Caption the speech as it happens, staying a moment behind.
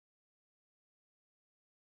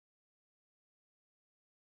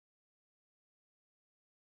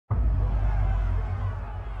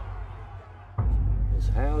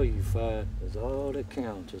how you fight is all that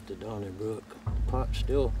counts at the Donnybrook. Pot's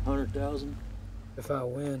still 100,000. If I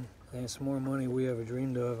win, then it's more money we ever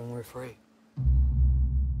dreamed of, and we're free.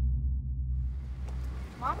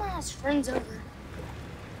 Mama has friends over.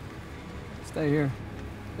 Stay here.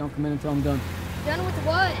 Don't come in until I'm done. Done with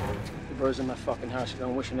what? The birds in my fucking house. You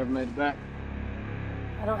don't wish I never made it back.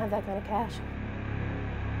 I don't have that kind of cash.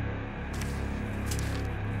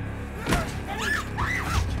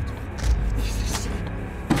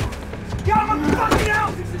 Get out of my fucking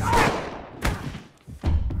house! This is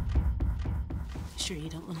shit! Sure you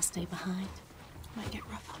don't want to stay behind? It might get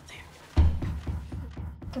rough out there.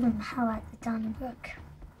 Give him hell at the Donnybrook.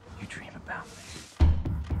 You dream about me.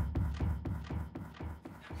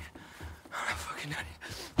 I'm fucking nutty.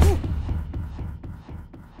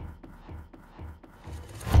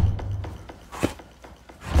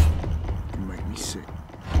 You make me sick.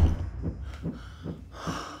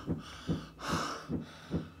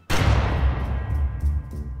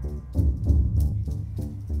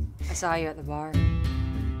 I saw you at the bar.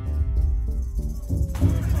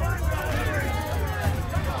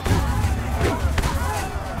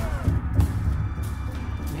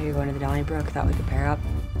 Maybe going to the Donnybrook. Thought we could pair up.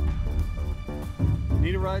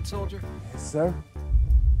 Need a ride, soldier? Yes, sir.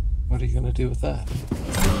 What are you gonna do with that?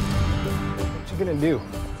 What you gonna do?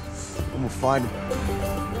 I'm gonna find him.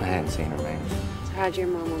 I hadn't seen her, man. So how'd your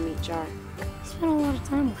mama meet Jar? He spent a lot of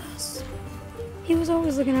time with us. He was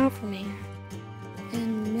always looking out for me.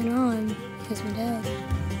 And went on as my dad.